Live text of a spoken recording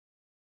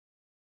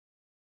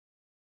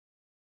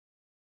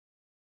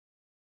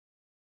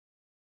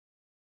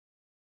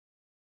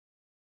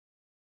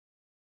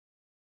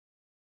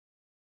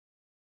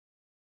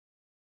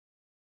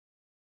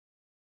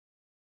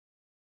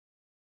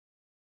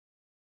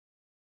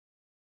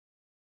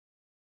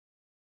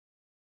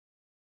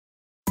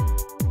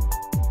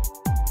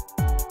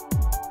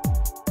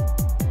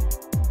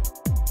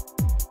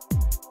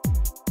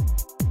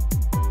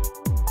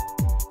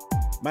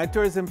My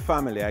tourism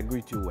family, I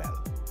greet you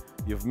well.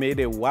 You've made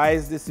a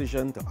wise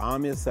decision to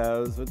arm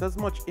yourselves with as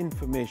much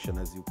information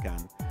as you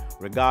can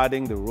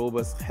regarding the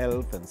robust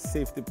health and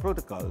safety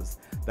protocols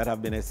that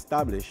have been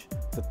established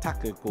to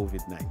tackle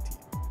COVID-19.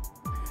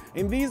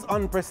 In these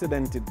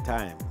unprecedented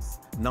times,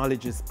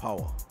 knowledge is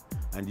power,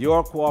 and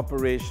your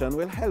cooperation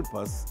will help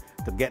us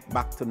to get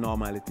back to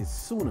normality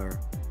sooner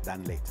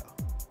than later.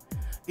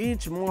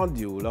 Each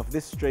module of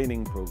this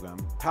training program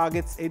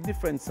targets a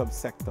different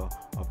subsector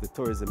of the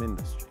tourism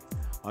industry.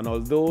 And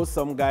although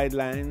some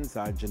guidelines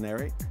are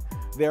generic,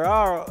 there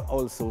are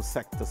also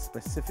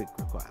sector-specific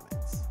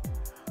requirements.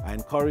 I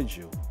encourage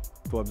you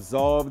to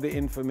absorb the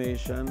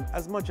information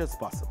as much as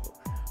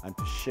possible and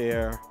to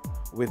share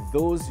with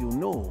those you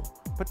know,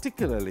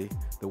 particularly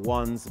the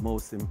ones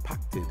most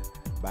impacted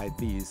by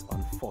these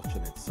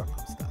unfortunate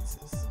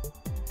circumstances.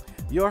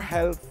 Your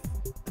health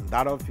and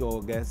that of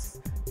your guests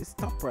is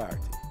top priority.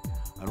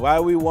 And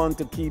while we want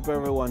to keep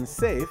everyone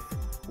safe,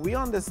 we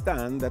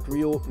understand that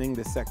reopening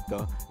the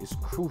sector is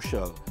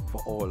crucial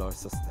for all our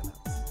sustenance.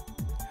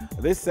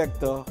 This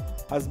sector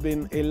has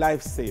been a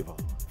lifesaver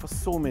for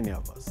so many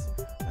of us,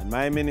 and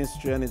my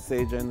ministry and its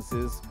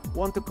agencies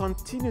want to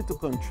continue to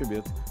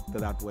contribute to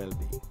that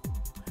well-being.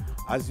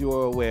 As you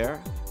are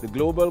aware, the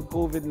global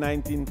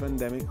COVID-19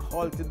 pandemic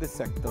halted the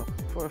sector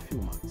for a few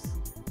months.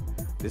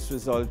 This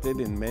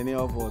resulted in many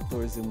of our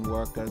tourism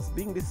workers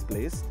being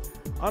displaced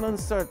and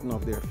uncertain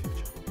of their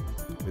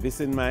future. With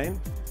this in mind,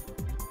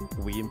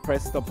 we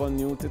impressed upon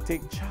you to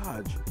take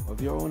charge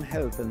of your own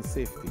health and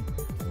safety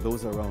and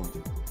those around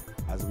you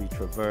as we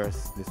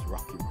traverse this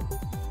rocky road.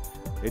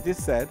 It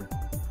is said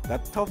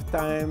that tough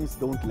times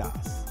don't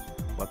last,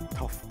 but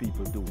tough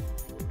people do.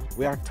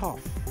 We are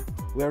tough,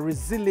 we are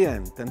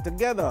resilient, and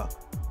together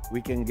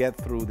we can get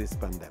through this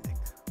pandemic.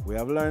 We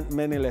have learned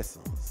many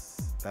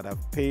lessons that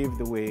have paved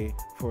the way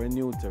for a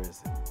new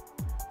tourism.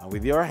 And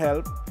with your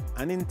help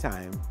and in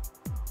time,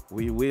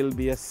 we will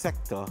be a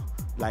sector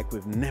like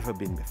we've never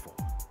been before.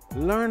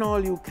 Learn all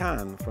you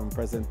can from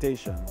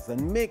presentations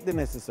and make the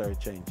necessary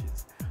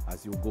changes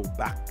as you go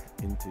back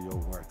into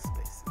your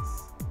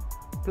workspaces.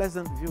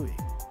 Pleasant viewing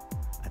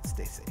and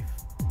stay safe.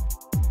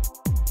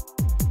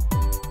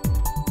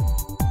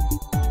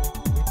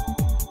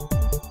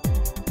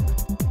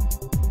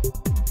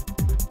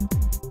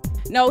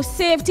 Now,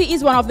 safety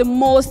is one of the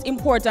most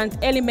important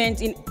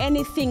elements in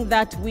anything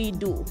that we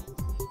do.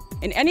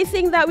 In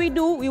anything that we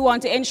do, we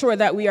want to ensure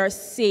that we are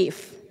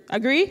safe.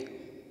 Agree?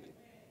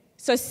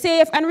 So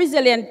safe and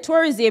resilient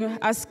tourism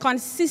has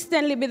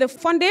consistently been the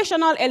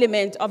foundational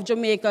element of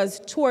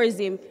Jamaica's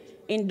tourism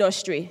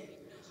industry.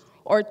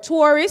 Our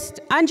tourists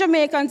and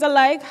Jamaicans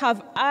alike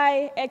have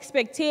high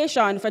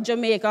expectations for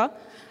Jamaica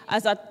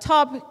as a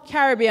top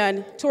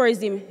Caribbean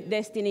tourism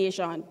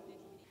destination.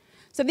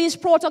 So these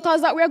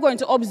protocols that we're going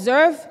to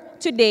observe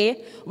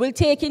today will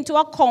take into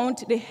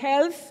account the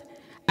health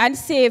and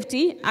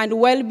safety and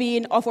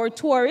well-being of our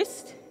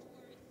tourists,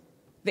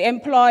 the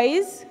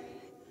employees,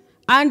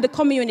 and the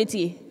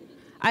community.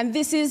 And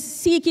this is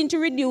seeking to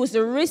reduce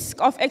the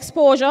risk of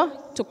exposure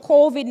to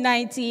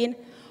COVID-19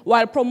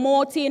 while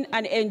promoting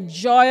an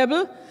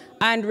enjoyable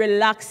and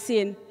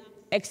relaxing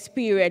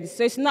experience.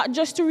 So it's not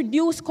just to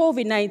reduce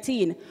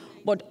COVID-19,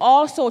 but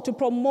also to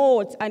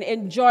promote an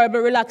enjoyable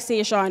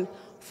relaxation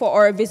for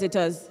our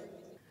visitors.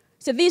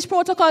 So these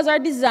protocols are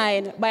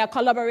designed by a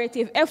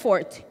collaborative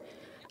effort,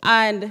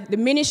 and the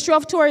Ministry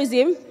of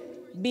Tourism,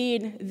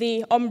 being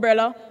the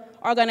umbrella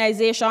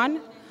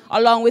organization,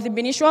 along with the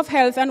Ministry of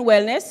Health and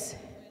Wellness,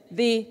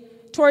 the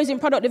Tourism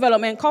Product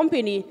Development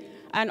Company,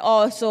 and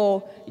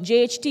also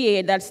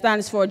JHTA, that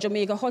stands for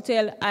Jamaica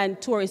Hotel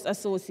and Tourist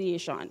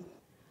Association.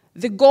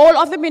 The goal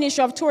of the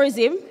Ministry of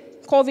Tourism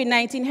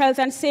COVID-19 Health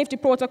and Safety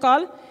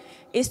Protocol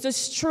is to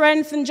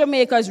strengthen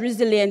Jamaica's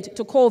resilience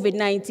to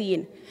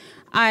COVID-19.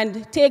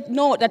 And take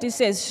note that it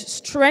says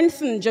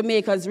strengthen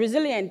Jamaica's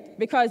resilience,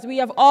 because we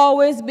have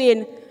always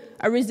been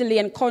a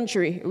resilient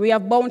country. We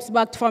have bounced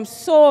back from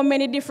so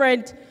many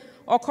different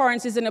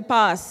occurrences in the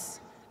past.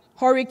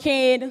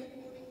 Hurricane,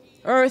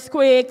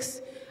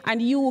 earthquakes,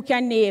 and you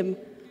can name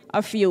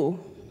a few.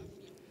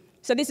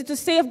 So this is to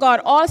safeguard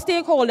all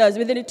stakeholders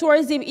within the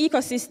tourism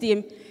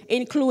ecosystem,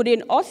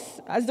 including us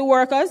as the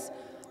workers,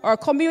 our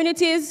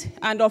communities,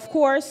 and of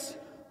course,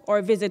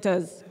 our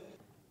visitors.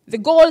 The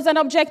goals and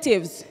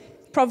objectives: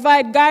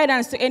 provide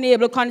guidance to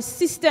enable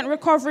consistent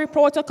recovery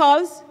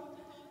protocols,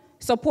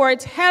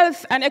 support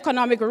health and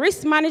economic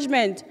risk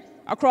management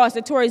across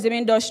the tourism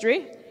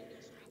industry,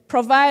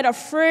 provide a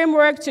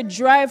framework to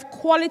drive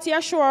quality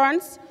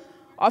assurance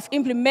of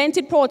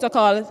implemented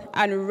protocols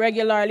and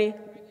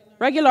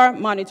regular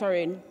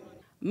monitoring,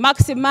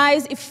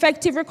 maximize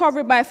effective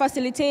recovery by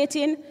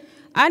facilitating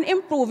and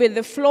improving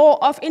the flow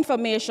of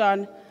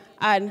information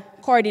and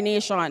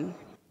coordination,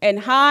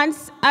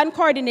 enhance and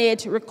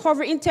coordinate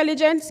recovery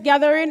intelligence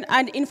gathering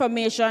and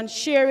information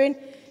sharing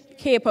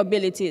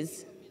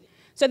capabilities.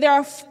 So there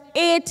are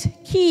 8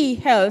 key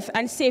health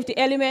and safety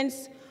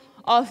elements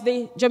of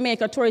the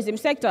Jamaica tourism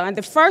sector, and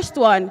the first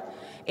one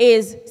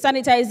is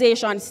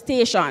sanitization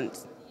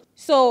stations.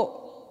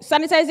 So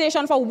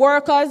sanitization for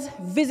workers,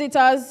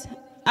 visitors,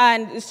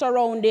 and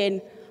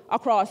surrounding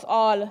across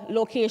all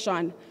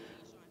locations.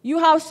 You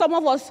have some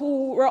of us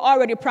who were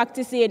already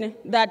practicing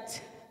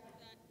that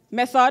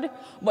method,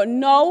 but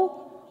now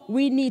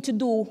we need to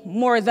do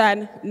more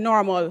than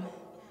normal.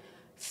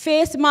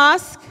 Face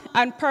mask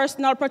and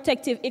personal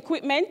protective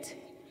equipment.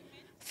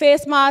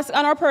 Face mask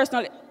and our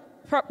personal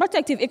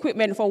protective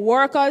equipment for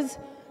workers,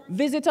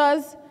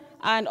 visitors,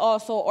 and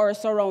also our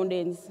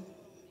surroundings.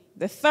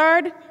 The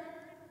third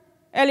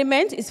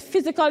element is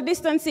physical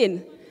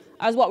distancing.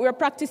 As what we're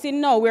practicing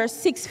now, we're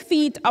 6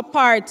 feet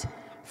apart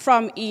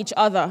from each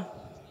other.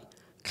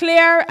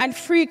 Clear and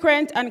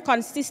frequent and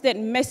consistent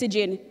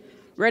messaging.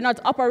 We're not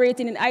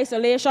operating in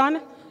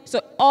isolation,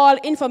 so all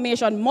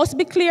information must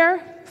be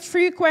clear,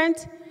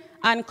 frequent,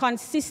 and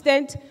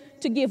consistent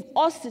to give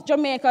us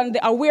Jamaicans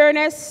the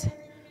awareness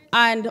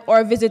and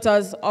our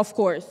visitors, of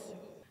course.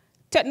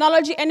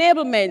 Technology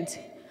enablement,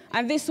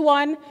 and this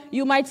one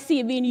you might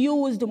see being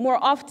used more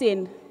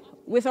often.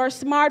 With our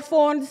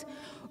smartphones,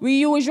 we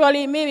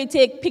usually maybe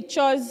take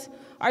pictures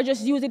or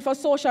just use it for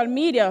social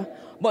media,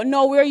 but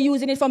now we're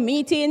using it for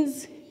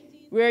meetings,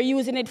 we're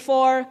using it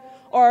for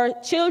our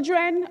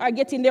children are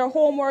getting their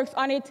homeworks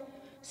on it,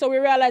 so we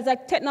realize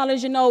that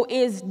technology now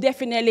is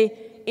definitely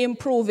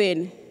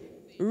improving.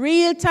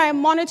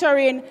 Real-time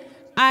monitoring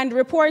and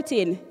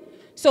reporting.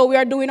 So we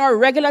are doing our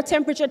regular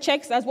temperature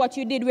checks as what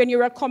you did when you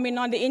were coming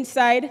on the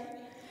inside,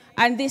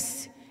 and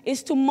this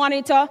is to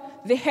monitor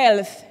the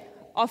health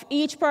of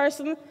each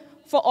person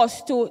for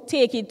us to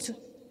take it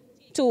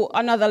to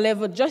another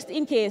level just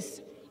in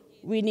case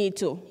we need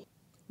to.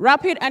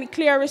 Rapid and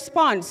clear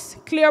response,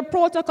 clear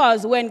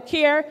protocols when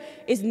care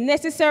is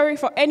necessary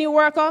for any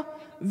worker,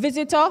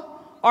 visitor,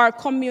 or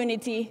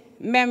community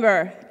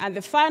member. And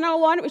the final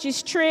one, which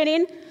is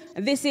training,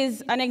 this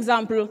is an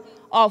example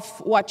of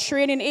what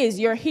training is.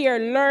 You're here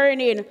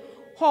learning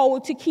how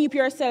to keep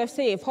yourself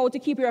safe, how to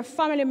keep your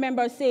family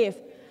members safe,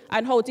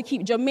 and how to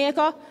keep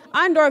Jamaica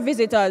and our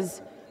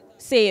visitors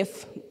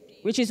safe,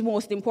 which is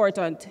most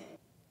important.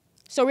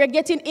 So we're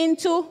getting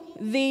into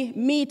the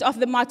meat of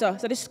the matter.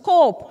 So the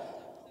scope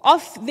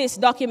of this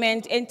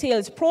document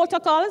entails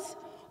protocols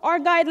or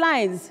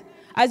guidelines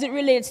as it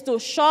relates to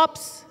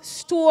shops,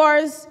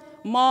 stores,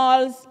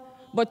 malls,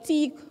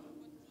 boutique,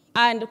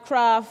 and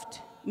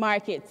craft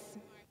markets.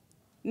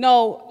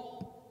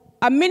 Now,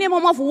 a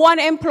minimum of 1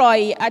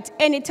 employee at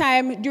any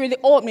time during the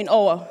opening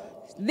hour.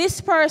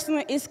 This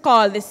person is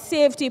called the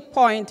safety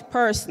point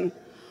person,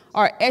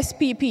 or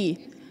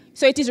SPP.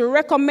 So it is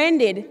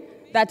recommended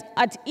that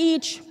at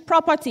each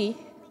property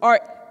or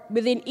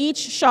within each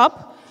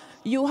shop,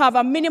 you have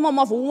a minimum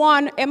of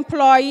 1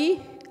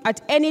 employee at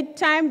any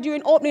time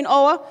during opening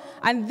hour,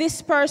 and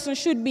this person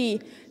should be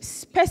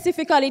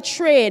specifically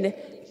trained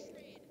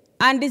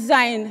and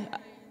designed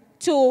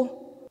to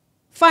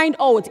find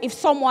out if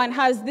someone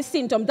has the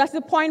symptom. That's the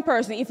point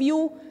person. If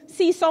you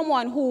see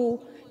someone who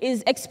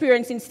is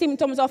experiencing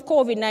symptoms of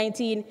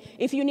COVID-19,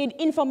 if you need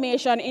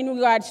information in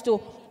regards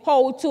to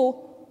how to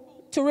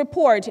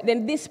report,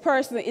 then this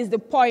person is the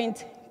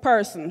point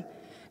person.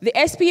 The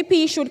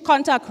SPP should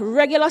conduct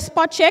regular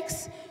spot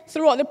checks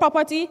throughout the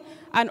property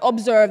and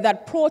observe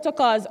that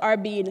protocols are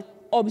being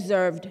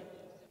observed.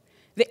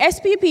 The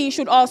SPP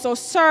should also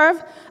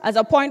serve as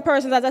a point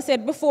person, as I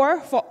said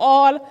before, for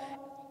all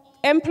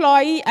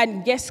employee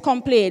and guest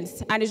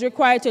complaints, and is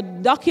required to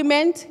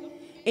document,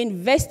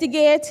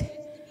 investigate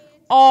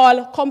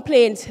all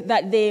complaints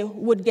that they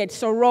would get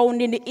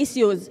surrounding the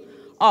issues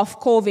of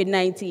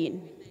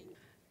COVID-19.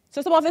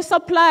 So some of the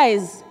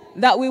supplies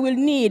that we will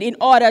need in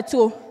order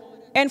to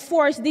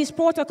enforce these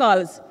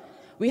protocols.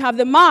 We have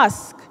the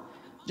mask,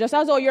 just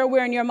as though you're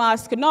wearing your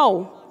mask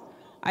now.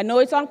 I know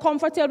it's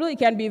uncomfortable, it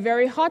can be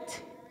very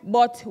hot,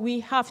 but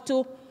we have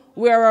to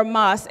wear our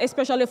mask,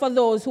 especially for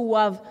those who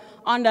have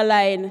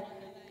underlying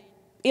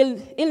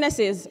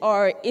illnesses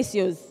or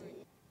issues.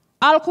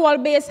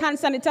 Alcohol-based hand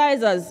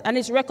sanitizers, and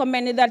it's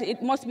recommended that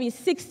it must be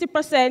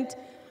 60%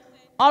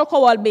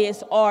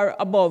 alcohol-based or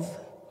above.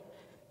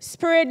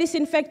 Spray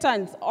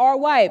disinfectants or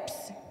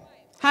wipes.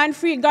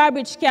 Hand-free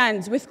garbage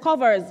cans with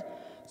covers.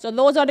 So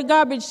those are the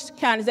garbage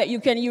cans that you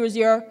can use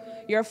your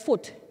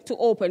foot to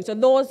open. So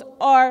those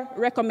are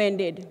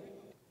recommended.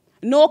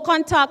 No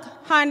contact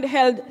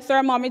handheld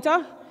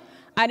thermometer,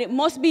 and it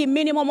must be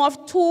minimum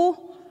of 2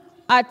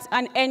 at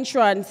an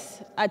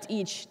entrance at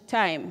each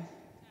time.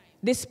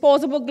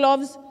 Disposable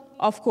gloves,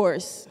 of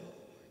course.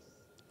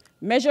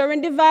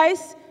 Measuring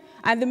device,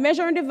 and the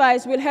measuring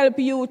device will help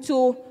you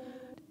to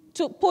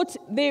put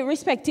the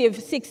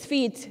respective 6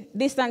 feet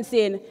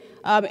distancing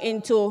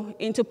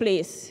into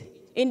place.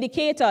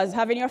 Indicators,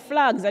 having your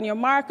flags and your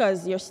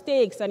markers, your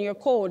stakes and your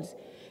codes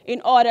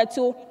in order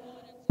to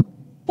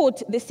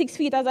put the 6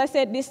 feet, as I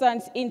said,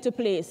 distance into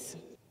place.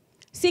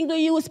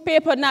 Single-use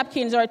paper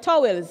napkins or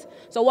towels.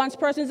 So once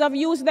persons have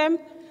used them,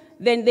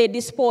 then they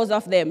dispose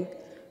of them.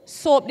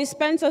 Soap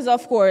dispensers,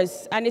 of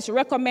course, and it's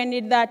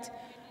recommended that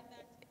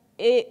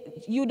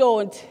you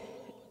don't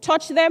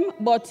touch them,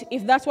 but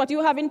if that's what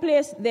you have in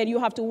place, then you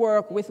have to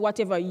work with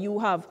whatever you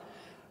have.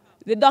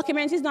 The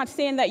document is not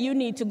saying that you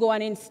need to go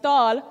and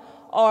install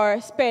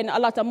or spend a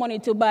lot of money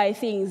to buy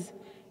things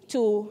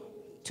to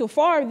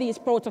follow these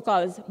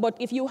protocols. But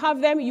if you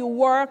have them, you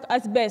work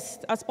as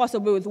best as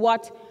possible with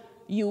what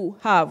you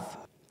have.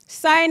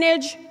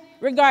 Signage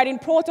regarding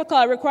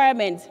protocol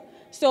requirements.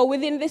 So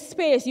within this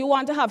space, you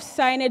want to have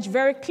signage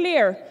very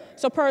clear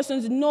so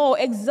persons know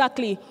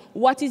exactly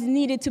what is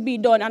needed to be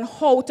done and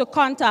how to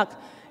contact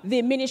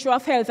the Ministry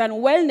of Health and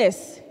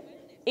Wellness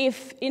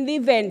if in the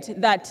event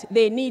that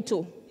they need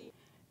to.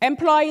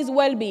 Employees'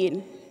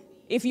 well-being.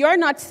 If you're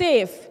not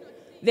safe,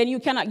 then you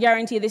cannot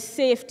guarantee the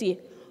safety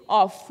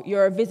of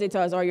your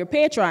visitors or your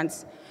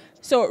patrons.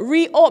 So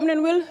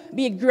reopening will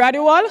be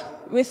gradual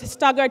with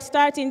staggered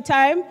starting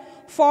time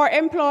for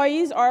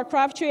employees or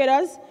craft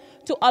traders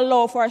to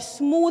allow for a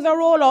smoother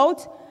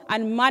rollout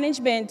and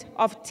management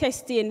of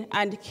testing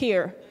and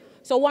care.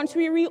 So once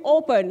we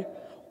reopen,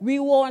 we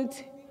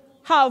won't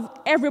have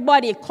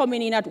everybody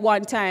coming in at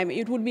one time.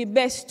 It would be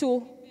best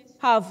to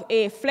have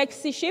a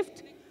flexi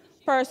shift,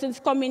 persons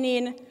coming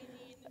in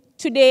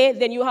today,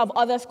 then you have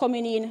others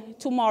coming in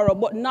tomorrow,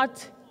 but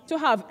not to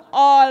have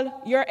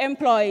all your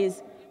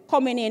employees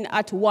coming in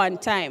at one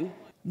time.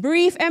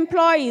 Brief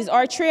employees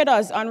or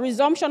traders on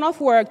resumption of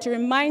work to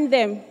remind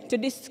them to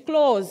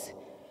disclose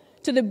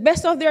to the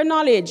best of their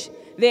knowledge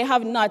they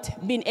have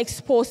not been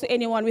exposed to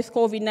anyone with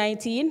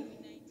COVID-19.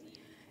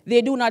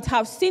 They do not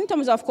have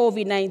symptoms of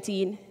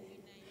COVID-19.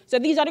 So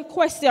these are the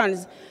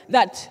questions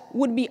that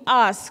would be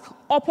asked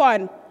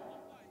upon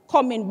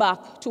coming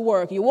back to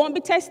work. You won't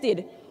be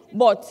tested,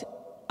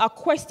 but a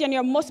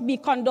questionnaire must be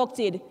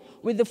conducted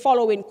with the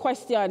following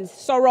questions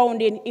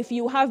surrounding if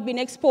you have been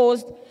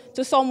exposed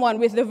to someone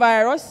with the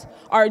virus,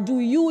 or do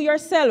you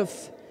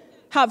yourself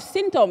have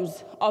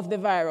symptoms of the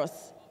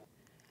virus.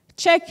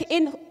 Check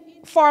in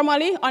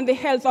formally on the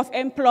health of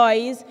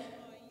employees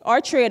or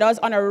traders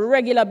on a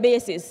regular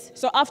basis.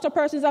 So after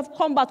persons have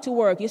come back to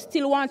work, you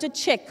still want to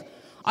check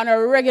on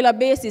a regular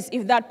basis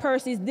if that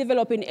person is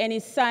developing any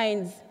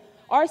signs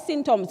or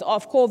symptoms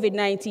of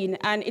COVID-19,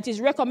 and it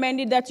is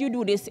recommended that you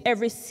do this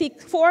every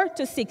 4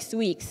 to 6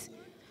 weeks.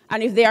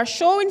 And if they are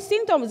showing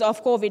symptoms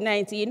of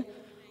COVID-19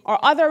 or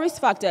other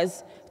risk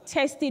factors,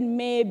 testing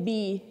may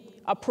be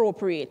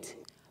appropriate.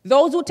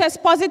 Those who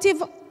test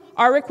positive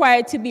are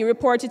required to be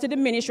reported to the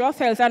Ministry of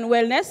Health and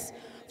Wellness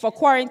for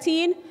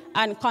quarantine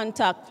and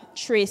contact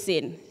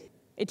tracing.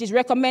 It is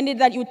recommended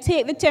that you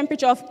take the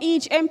temperature of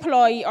each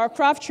employee or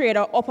craft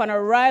trader upon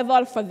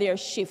arrival for their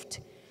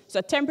shift.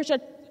 So temperature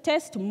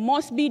test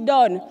must be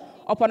done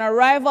upon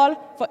arrival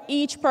for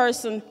each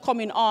person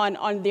coming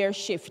on their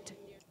shift.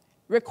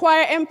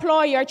 Require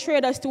employee or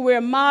traders to wear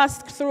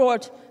masks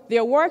throughout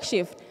their work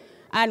shift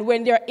and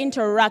when they're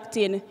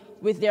interacting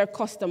with their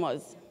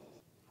customers.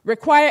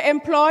 Require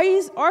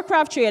employees or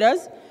craft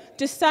traders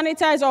to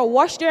sanitize or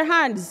wash their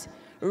hands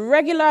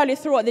regularly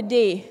throughout the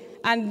day,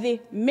 and the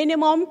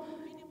minimum,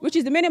 which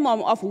is the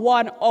minimum of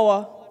 1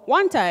 hour,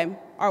 one time,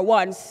 or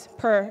once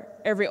per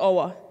every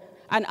hour.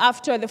 And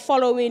after the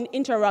following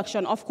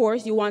interaction, of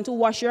course, you want to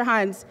wash your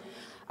hands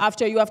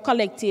after you have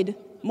collected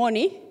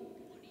money.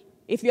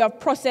 If you have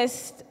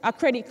processed a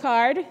credit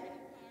card,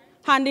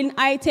 handling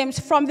items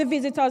from the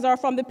visitors or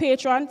from the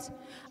patrons,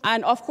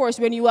 and of course,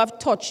 when you have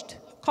touched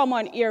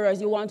common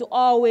areas, you want to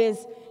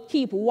always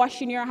keep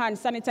washing your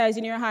hands,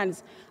 sanitizing your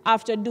hands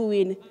after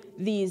doing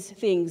these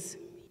things.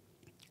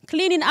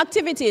 Cleaning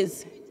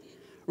activities.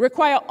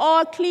 Require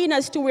all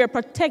cleaners to wear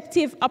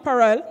protective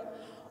apparel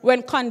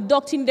when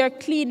conducting their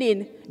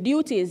cleaning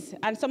duties.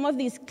 And some of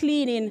these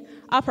cleaning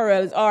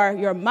apparels are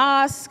your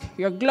mask,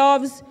 your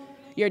gloves,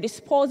 your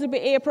disposable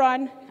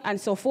apron, and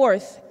so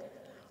forth.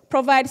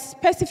 Provide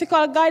specific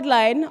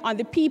guideline on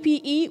the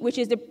PPE, which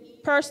is the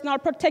personal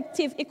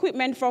protective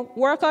equipment for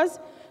workers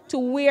to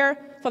wear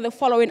for the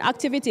following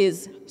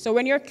activities. So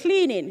when you're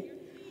cleaning,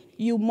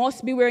 you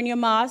must be wearing your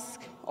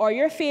mask or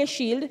your face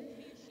shield,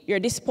 your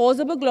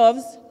disposable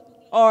gloves,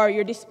 or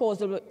your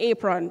disposable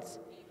aprons.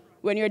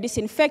 When you're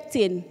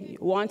disinfecting, you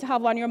want to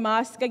have on your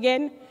mask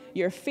again,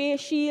 your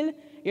face shield,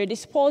 your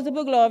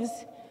disposable gloves,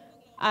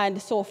 and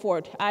so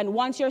forth. And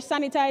once you're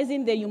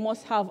sanitizing, then you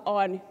must have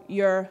on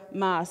your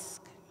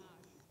mask.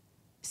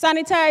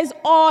 Sanitize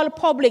all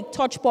public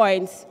touch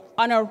points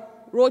on a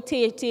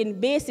rotating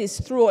basis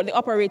throughout the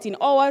operating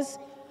hours,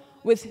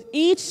 with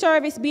each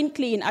service being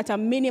cleaned at a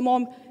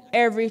minimum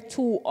every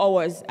 2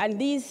 hours. And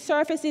these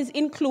surfaces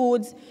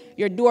include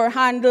your door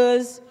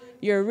handles,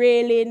 your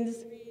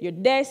railings, your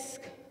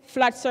desk,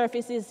 flat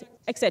surfaces,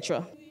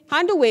 etc.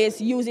 Handle waste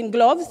using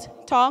gloves,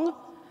 tongue,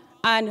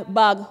 and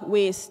bag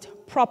waste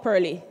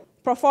properly.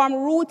 Perform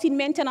routine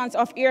maintenance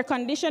of air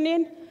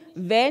conditioning,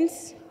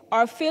 vents,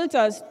 or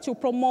filters to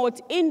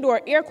promote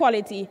indoor air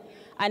quality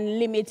and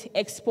limit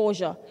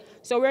exposure.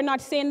 So we're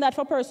not saying that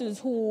for persons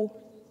who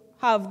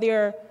have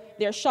their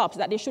shops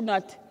that they should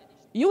not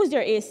use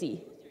their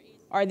AC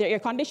or their air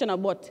conditioner,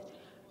 but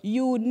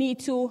you need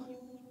to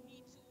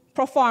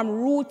perform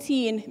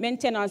routine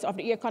maintenance of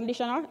the air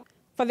conditioner.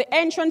 For the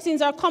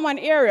entrances or common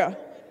area,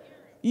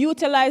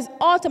 utilize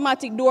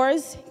automatic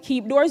doors,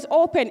 keep doors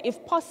open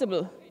if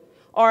possible,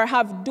 or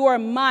have door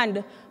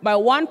manned by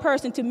one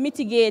person to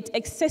mitigate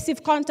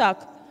excessive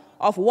contact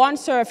of one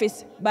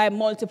surface by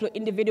multiple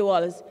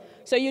individuals.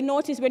 So you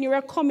notice when you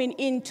were coming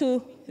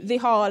into the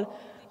hall,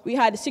 we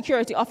had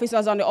security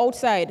officers on the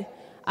outside,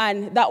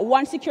 and that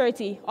one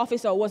security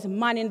officer was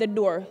manning the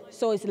door,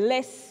 so it's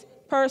less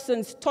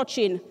persons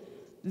touching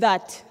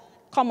that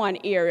common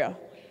area.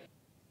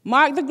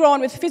 Mark the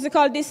ground with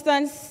physical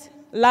distance,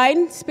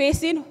 line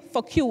spacing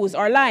for queues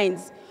or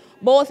lines,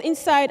 both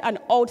inside and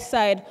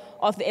outside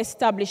of the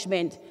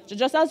establishment. So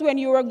just as when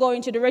you were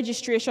going to the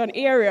registration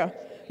area,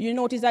 you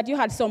notice that you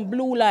had some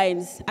blue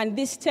lines, and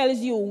this tells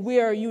you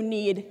where you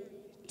need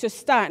to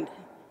stand.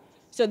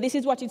 So this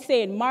is what it's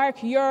saying.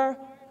 Mark your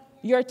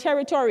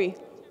territory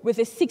with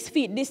a 6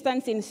 feet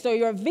distancing so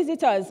your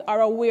visitors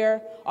are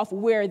aware of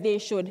where they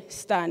should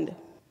stand.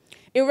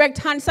 Erect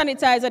hand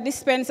sanitizer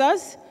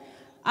dispensers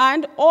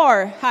and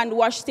or hand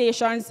wash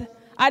stations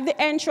at the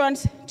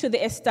entrance to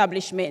the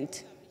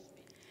establishment.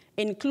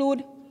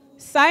 Include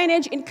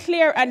signage in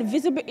clear and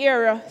visible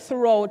area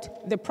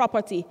throughout the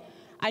property.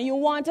 And you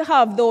want to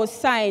have those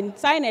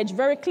signage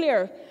very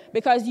clear,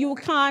 because you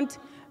can't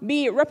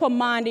be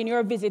reprimanding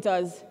your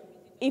visitors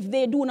if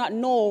they do not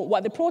know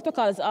what the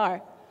protocols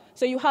are.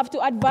 So you have to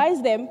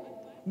advise them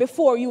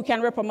before you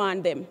can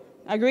reprimand them.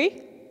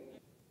 Agree?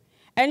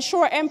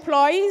 Ensure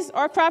employees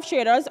or craft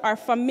traders are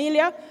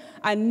familiar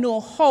and know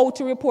how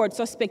to report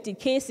suspected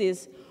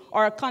cases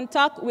or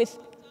contact with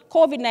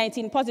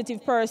COVID-19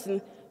 positive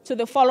person to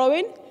the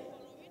following.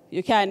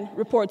 You can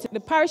report to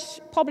the parish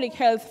public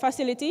health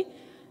facility.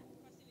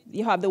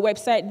 You have the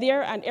website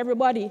there, and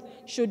everybody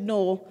should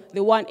know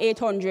the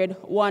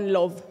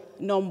 1-800-1-LOVE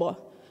number.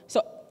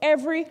 So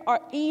every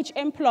or each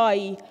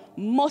employee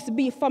must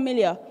be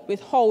familiar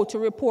with how to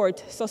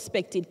report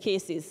suspected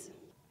cases.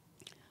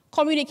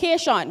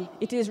 Communication.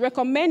 It is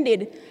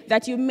recommended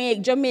that you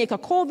make Jamaica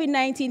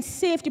COVID-19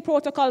 safety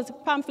protocols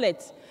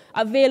pamphlets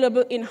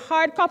available in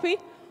hard copy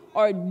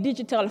or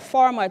digital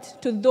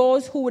format to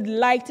those who would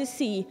like to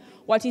see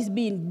what is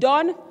being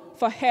done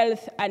for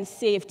health and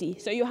safety.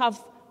 So you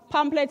have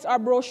pamphlets or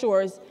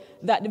brochures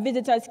that the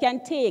visitors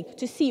can take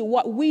to see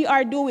what we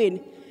are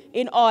doing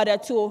in order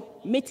to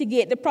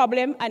mitigate the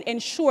problem and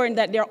ensuring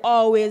that they're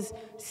always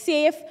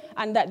safe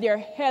and that their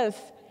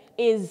health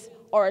is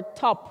our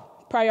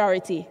top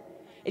priority.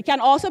 It can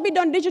also be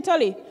done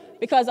digitally,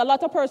 because a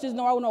lot of persons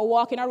now are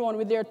walking around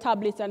with their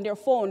tablets and their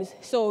phones.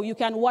 So you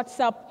can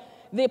WhatsApp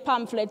the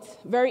pamphlets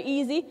very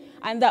easy,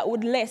 and that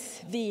would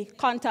less the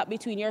contact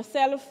between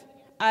yourself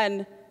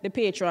and the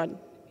patron.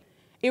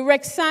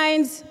 Erect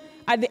signs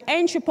at the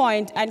entry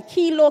point and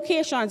key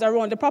locations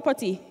around the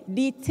property,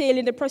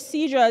 detailing the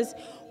procedures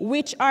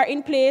which are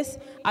in place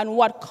and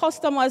what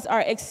customers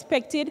are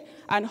expected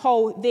and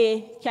how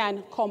they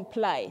can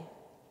comply.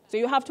 So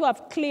you have to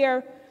have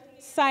clear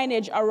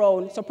signage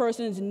around so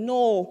persons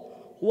know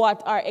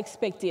what are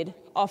expected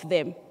of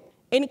them.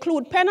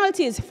 Include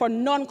penalties for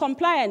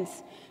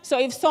non-compliance. So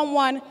if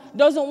someone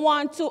doesn't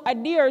want to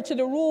adhere to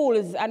the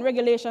rules and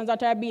regulations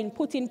that are being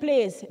put in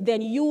place,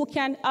 then you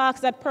can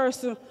ask that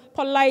person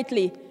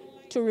politely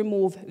to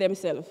remove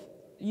themselves.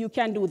 You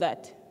can do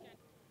that.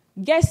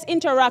 Guest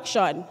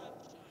interaction.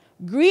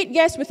 Greet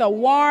guests with a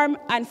warm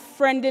and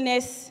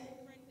friendliness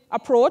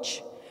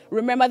approach.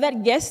 Remember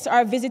that guests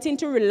are visiting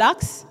to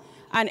relax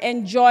and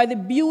enjoy the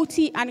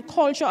beauty and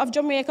culture of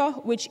Jamaica,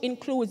 which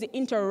includes the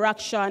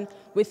interaction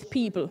with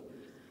people.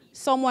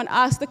 Someone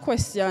asked the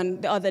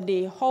question the other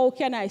day, how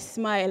can I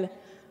smile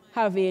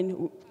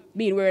having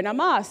been wearing a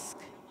mask?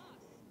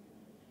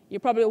 You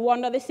probably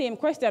wonder the same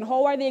question,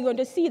 how are they going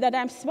to see that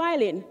I'm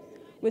smiling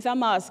with a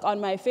mask on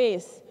my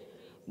face?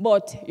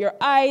 But your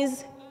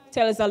eyes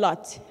tells a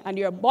lot, and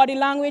your body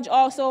language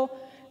also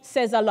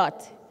says a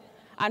lot.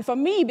 And for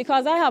me,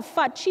 because I have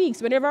fat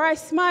cheeks, whenever I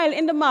smile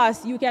in the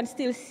mask, you can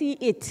still see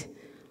it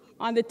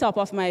on the top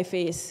of my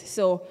face.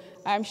 So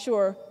I'm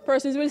sure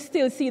persons will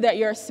still see that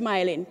you're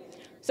smiling.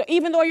 So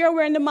even though you're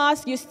wearing the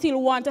mask, you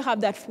still want to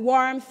have that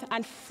warmth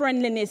and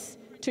friendliness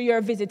to your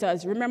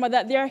visitors. Remember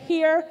that they're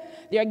here,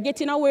 they're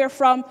getting away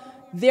from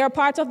their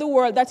part of the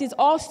world that is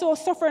also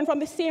suffering from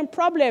the same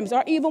problems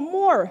or even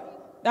more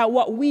than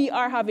what we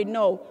are having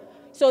now.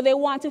 So they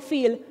want to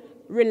feel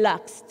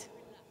relaxed.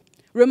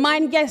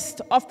 Remind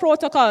guests of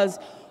protocols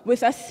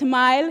with a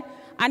smile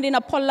and in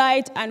a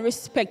polite and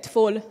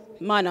respectful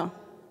manner.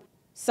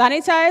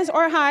 Sanitize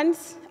our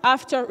hands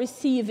after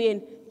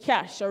receiving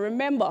cash. So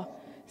remember,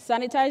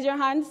 sanitize your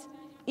hands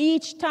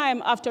each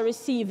time after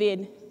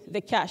receiving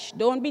the cash.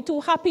 Don't be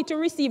too happy to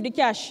receive the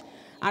cash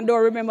and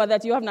don't remember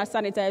that you have not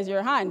sanitized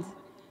your hands.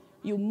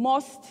 You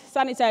must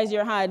sanitize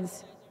your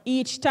hands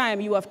each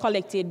time you have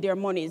collected their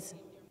monies.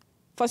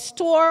 For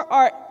store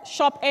or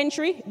shop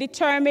entry,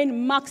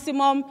 determine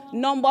maximum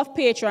number of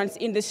patrons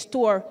in the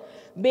store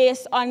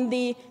based on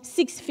the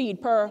 6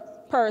 feet per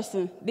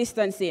person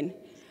distancing,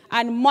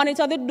 and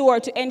monitor the door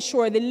to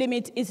ensure the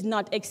limit is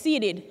not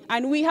exceeded.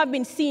 And we have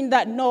been seeing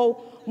that now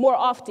more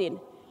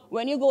often.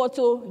 When you go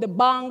to the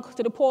bank,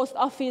 to the post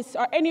office,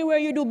 or anywhere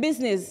you do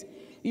business,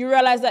 you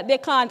realize that they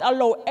can't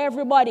allow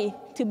everybody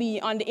to be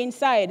on the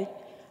inside.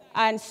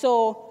 and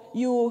so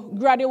you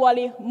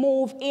gradually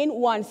move in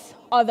once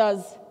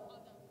others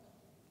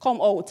come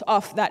out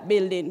of that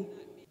building.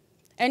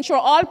 Ensure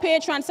all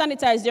patrons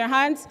sanitize their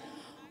hands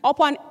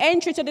upon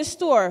entry to the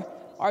store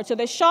or to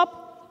the shop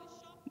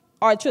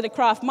or to the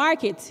craft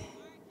market.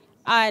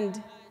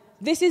 And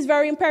this is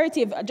very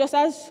imperative, just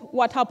as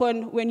what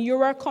happened when you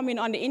were coming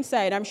on the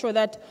inside. I'm sure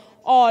that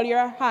all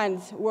your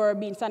hands were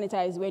being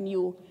sanitized when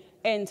you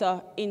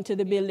enter into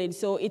the building.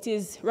 So it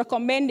is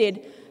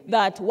recommended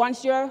that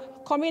once you're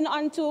coming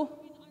onto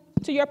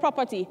your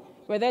property,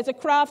 whether it's a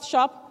craft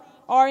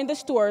shop or in the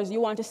stores,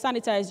 you want to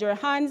sanitize your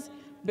hands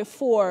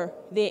before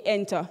they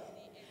enter.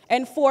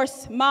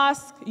 Enforce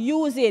mask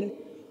using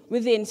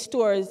within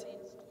stores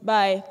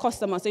by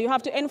customers. So you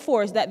have to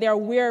enforce that they're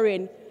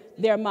wearing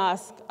their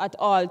mask at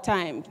all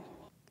times.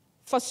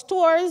 For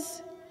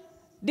stores,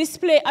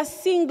 display a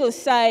single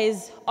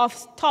size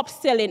of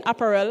top-selling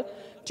apparel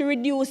to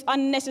reduce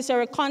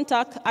unnecessary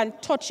contact and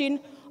touching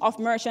of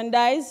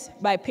merchandise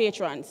by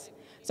patrons.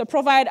 So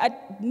provide a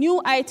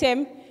new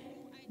item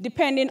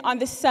depending on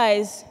the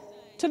size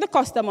to the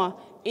customer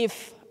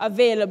if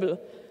available.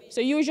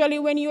 So usually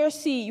when you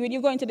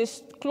go into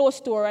this clothes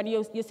store and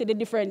you see the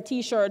different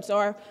T-shirts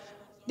or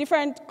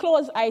different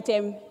clothes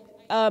items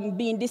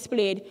being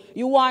displayed,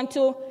 you want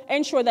to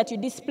ensure that you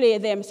display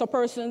them so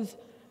persons,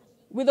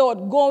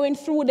 without going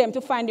through them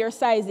to find their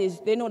sizes,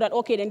 they know that,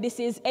 okay, then this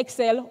is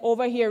XL,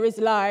 over here is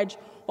large,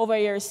 over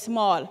here is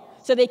small.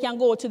 So they can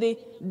go to the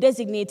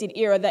designated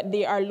area that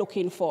they are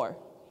looking for.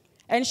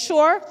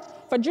 Ensure,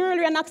 for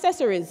jewelry and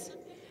accessories,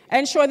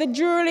 ensure the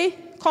jewelry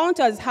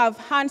counters have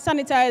hand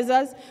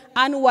sanitizers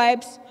and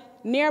wipes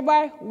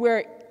nearby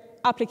where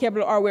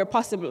applicable or where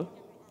possible.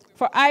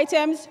 For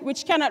items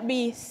which cannot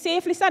be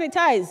safely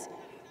sanitized,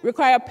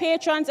 require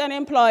patrons and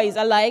employees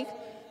alike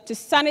to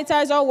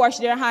sanitize or wash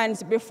their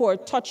hands before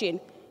touching.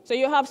 So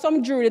you have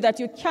some jewelry that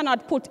you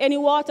cannot put any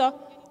water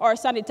or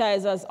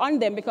sanitizers on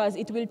them because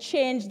it will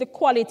change the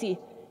quality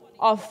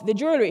of the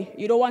jewelry.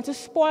 You don't want to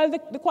spoil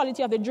the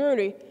quality of the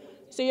jewelry.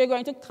 So you're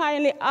going to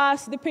kindly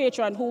ask the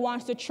patron who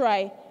wants to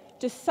try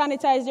to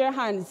sanitize their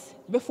hands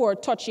before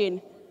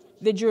touching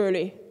the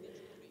jewelry.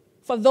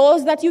 For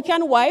those that you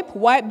can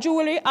wipe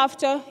jewelry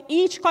after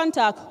each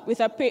contact with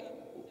a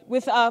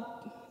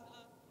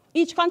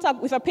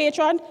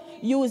patron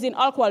using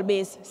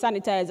alcohol-based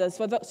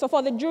sanitizers. So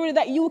for the jewelry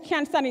that you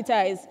can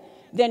sanitize,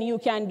 then you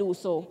can do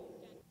so.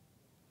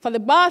 For the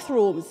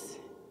bathrooms,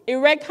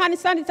 erect hand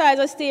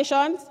sanitizer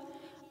stations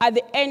at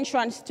the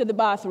entrance to the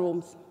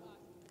bathrooms.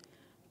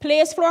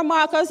 Place floor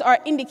markers or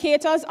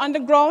indicators on the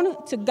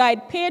ground to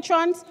guide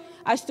patrons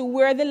as to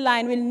where the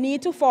line will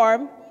need to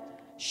form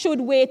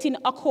should waiting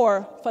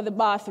occur for the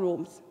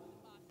bathrooms.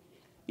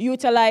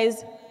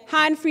 Utilize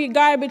hand-free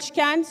garbage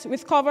cans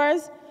with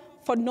covers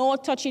for no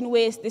touching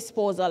waste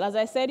disposal. As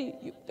I said,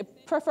 the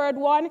preferred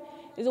one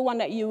is the one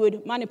that you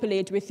would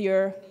manipulate with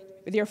your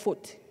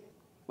foot.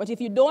 But if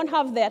you don't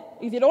have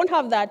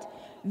that,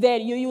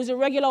 then you use a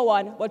regular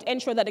one, but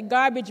ensure that the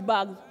garbage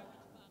bag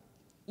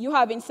you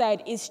have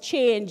inside is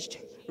changed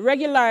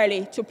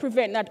regularly to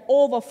prevent that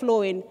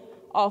overflowing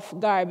of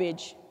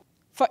garbage.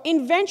 For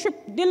inventory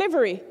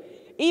delivery,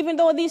 even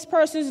though these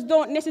persons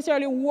don't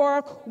necessarily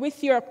work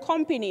with your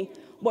company,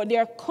 but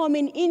they're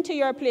coming into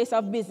your place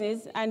of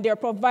business and they're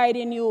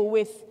providing you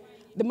with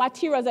the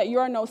materials that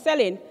you're now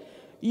selling,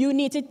 you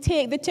need to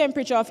take the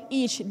temperature of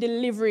each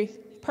delivery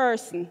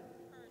person.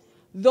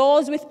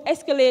 Those with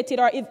escalated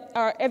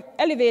or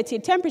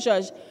elevated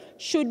temperatures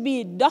should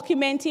be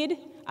documented,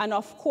 and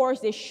of course,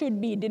 they should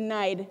be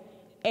denied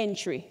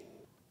entry.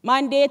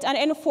 Mandate and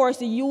enforce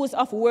the use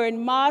of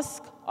wearing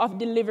masks of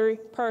delivery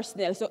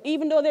personnel. So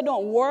even though they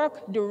don't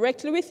work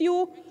directly with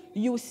you,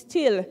 you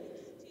still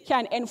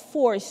can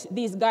enforce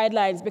these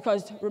guidelines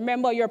because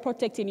remember, you're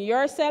protecting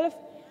yourself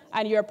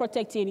and you're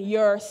protecting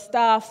your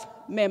staff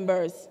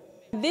members.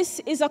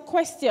 This is a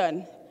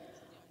question.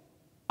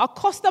 A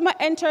customer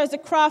enters the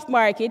craft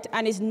market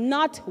and is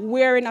not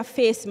wearing a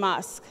face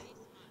mask.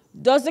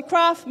 Does the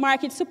craft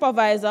market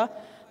supervisor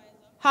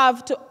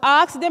have to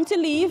ask them to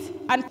leave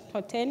and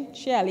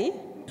potentially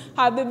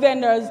have the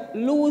vendors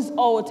lose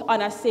out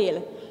on a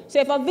sale? So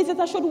if a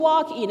visitor should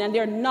walk in and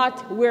they're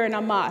not wearing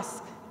a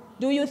mask,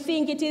 do you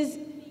think it is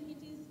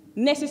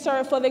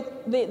necessary for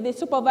the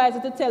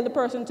supervisor to tell the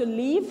person to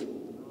leave?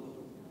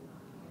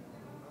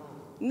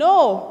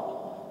 No.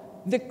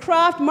 The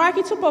craft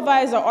market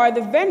supervisor or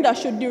the vendor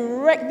should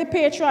direct the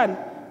patron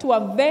to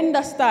a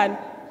vendor stand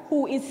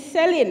who is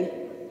selling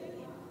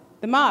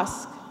the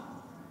mask.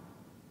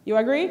 You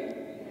agree?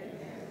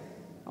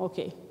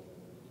 Okay.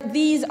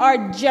 These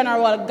are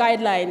general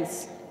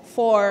guidelines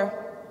for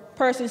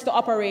persons to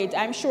operate.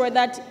 I'm sure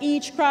that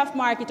each craft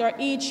market or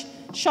each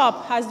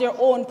shop has their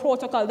own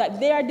protocol that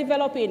they are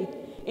developing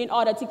in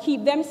order to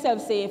keep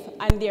themselves safe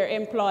and their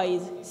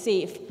employees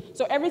safe.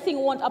 So everything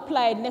won't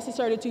apply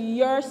necessarily to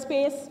your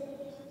space,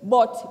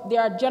 but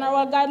there are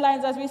general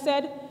guidelines, as we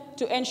said,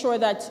 to ensure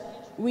that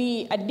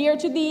we adhere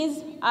to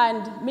these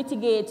and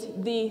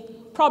mitigate the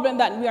problem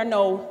that we are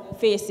now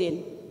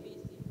facing.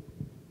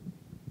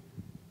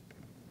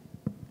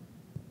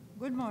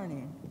 Good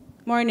morning.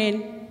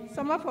 Morning.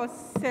 Some of us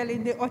sell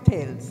in the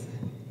hotels,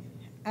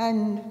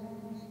 and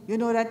you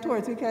know that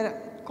tourists, we can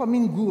come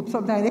in groups.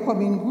 Sometimes they come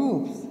in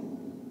groups.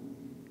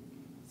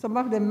 Some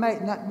of them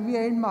might not be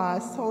wearing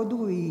masks. How do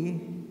we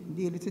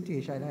deal with a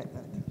situation like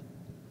that?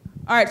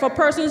 All right, for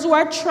persons who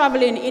are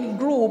traveling in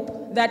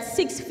group, that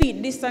 6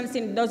 feet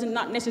distancing does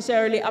not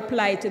necessarily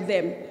apply to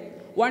them.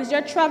 Once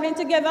you're traveling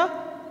together,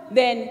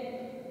 then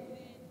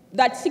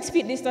that 6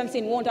 feet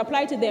distancing won't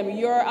apply to them.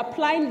 You're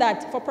applying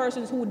that for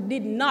persons who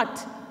did not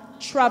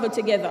travel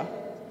together.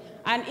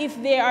 And if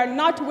they are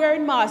not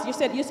wearing masks,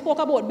 you spoke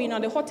about being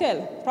on the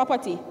hotel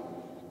property.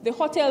 The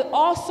hotel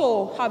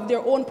also have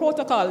their own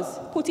protocols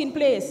put in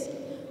place.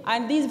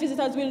 And these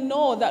visitors will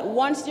know that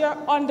once they're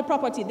on the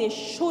property, they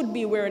should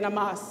be wearing a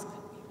mask.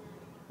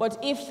 But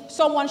if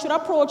someone should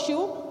approach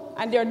you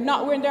and they're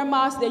not wearing their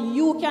mask, then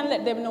you can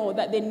let them know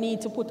that they need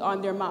to put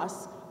on their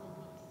mask.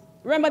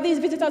 Remember, these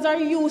visitors are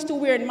used to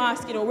wearing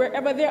masks, you know,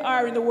 wherever they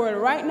are in the world.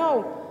 Right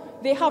now,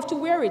 they have to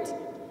wear it.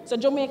 So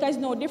Jamaica is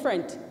no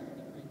different.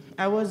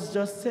 I was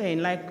just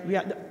saying, like, we are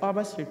at the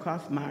Harbour Street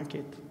Craft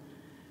Market.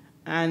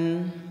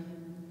 And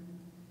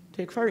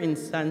take for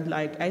instance,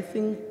 like, I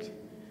think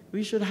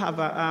we should have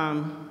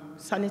a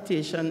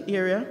sanitation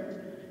area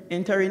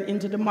entering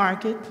into the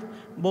market.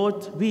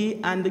 Both we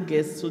and the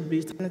guests should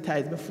be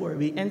sanitized before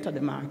we enter the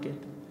market.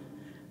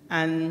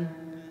 And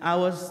I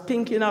was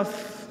thinking of,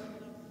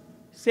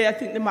 I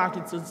think the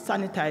market should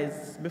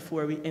sanitize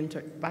before we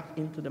enter back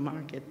into the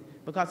market,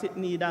 because it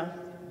needs a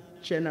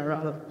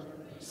general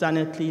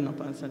sanit cleanup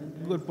and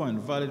sanitize. Good point,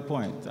 valid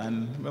point.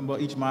 And remember,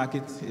 each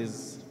market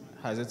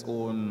has its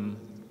own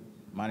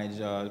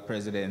manager,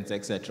 president,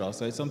 etc.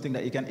 So it's something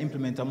that you can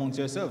implement amongst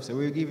yourselves. So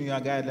we're giving you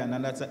a guideline,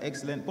 and that's an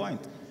excellent point.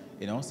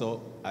 You know,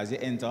 so as you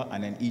enter,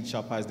 and then each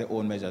shop has their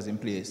own measures in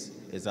place,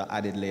 it's an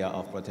added layer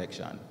of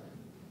protection.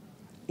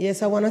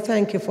 Yes, I want to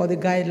thank you for the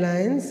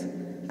guidelines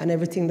and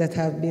everything that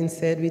have been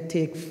said. We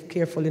take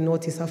carefully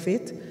notice of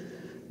it.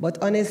 But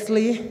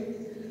honestly,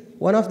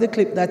 one of the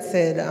clips that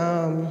said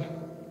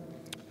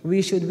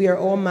we should wear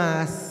our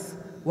masks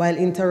while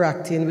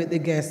interacting with the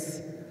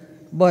guests.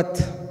 But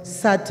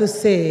sad to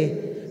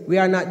say, we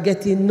are not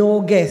getting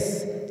no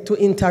guests to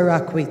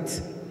interact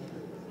with.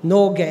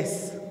 No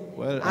guests.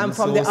 Well, I'm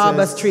from the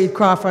Harbour Street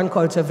Craft and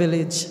Culture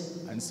Village.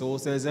 And so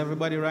says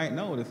everybody right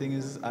now. The thing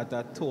is at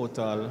a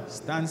total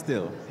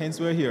standstill. Hence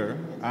we're here,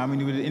 arming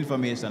you with the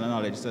information and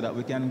knowledge so that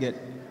we can get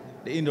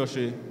the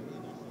industry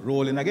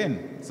rolling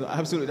again. So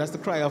absolutely, that's the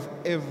cry of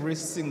every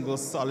single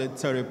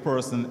solitary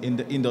person in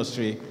the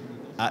industry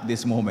at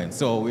this moment.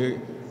 So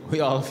we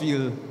all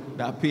feel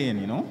that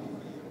pain, you know?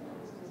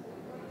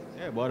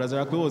 Yeah, borders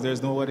are closed.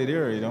 There's nobody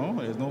there, you know?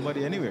 There's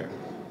nobody anywhere.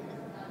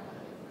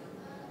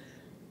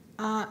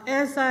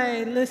 As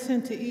I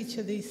listen to each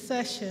of these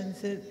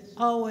sessions, it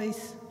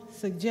always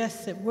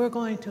suggests that we're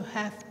going to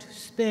have to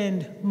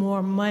spend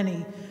more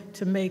money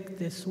to make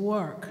this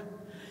work.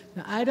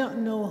 Now, I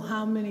don't know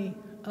how many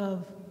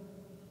of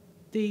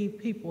the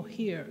people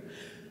here,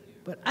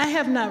 but I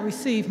have not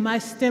received my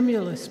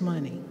stimulus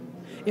money.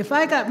 If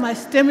I got my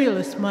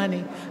stimulus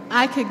money,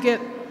 I could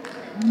get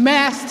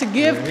masks to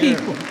give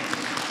people.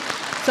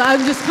 So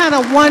I'm just kind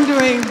of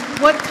wondering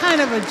what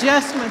kind of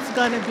adjustment's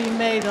going to be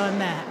made on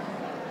that.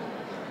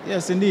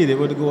 Yes, indeed, it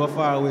would go a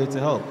far way to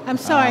help. I'm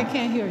sorry, I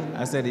can't hear you.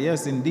 I said,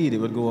 yes, indeed, it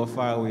would go a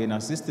far way in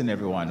assisting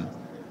everyone.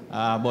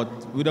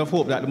 But we'd have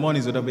hoped that the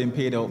monies would have been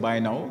paid out by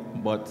now,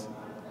 but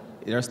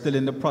they're still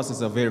in the process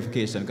of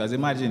verification. Because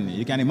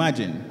you can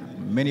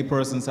imagine, many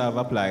persons have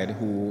applied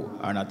who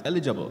are not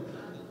eligible.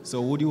 So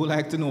would you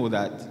like to know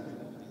that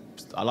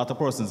a lot of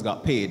persons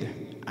got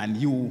paid and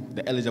you,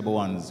 the eligible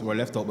ones, were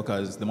left out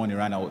because the money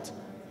ran out?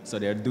 So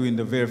they're doing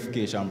the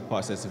verification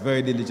process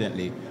very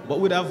diligently. But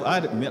we'd have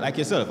had, like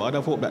yourself, I'd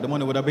have hoped that the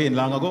money would have been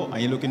long ago and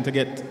you're looking to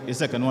get your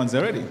second ones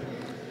already.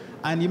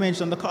 And you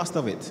mentioned the cost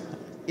of it.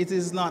 It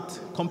is not,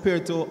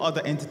 compared to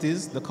other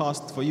entities, the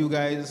cost for you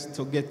guys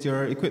to get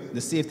your equipment,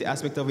 the safety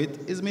aspect of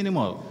it is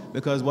minimal.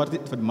 Because for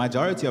the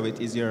majority of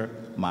it is your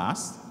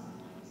mask,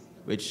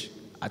 which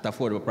at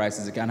affordable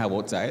prices you can have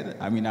outside.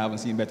 I mean, I haven't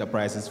seen better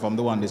prices from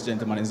the one this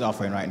gentleman is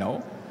offering right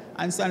now.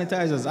 And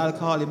sanitizers,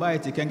 alcohol, you buy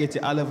it, you can get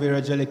your aloe vera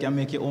gel, you can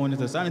make your own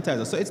little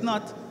sanitizer. So it's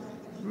not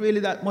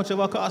really that much of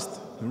a cost,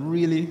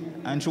 really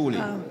and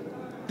truly.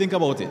 Think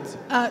about it.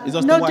 It's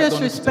just no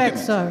disrespect,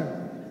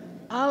 sir.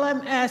 All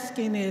I'm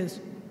asking is,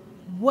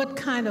 what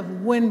kind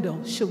of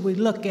window should we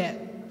look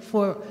at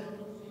for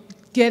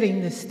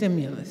getting the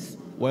stimulus?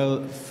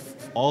 Well,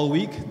 all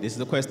week, this is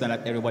the question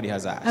that everybody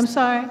has asked. I'm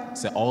sorry?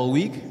 So all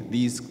week,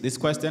 this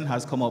question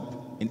has come up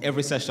in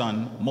every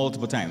session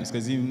multiple times,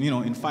 because you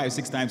know, in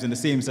 5-6 times in the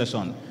same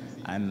session.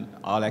 And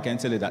all I can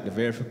tell you that the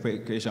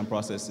verification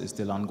process is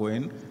still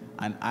ongoing.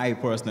 And I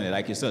personally,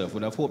 like yourself,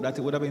 would have hoped that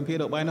it would have been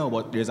paid out by now,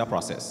 but there's a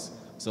process.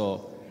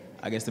 So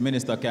I guess the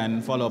minister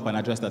can follow up and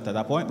address that at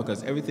that point,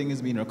 because everything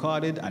is being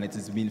recorded and it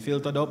is being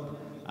filtered up.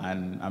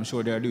 And I'm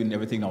sure they're doing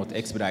everything now to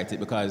expedite it,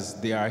 because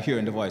they are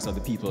hearing the voice of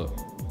the people.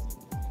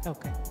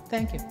 Okay,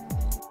 thank you.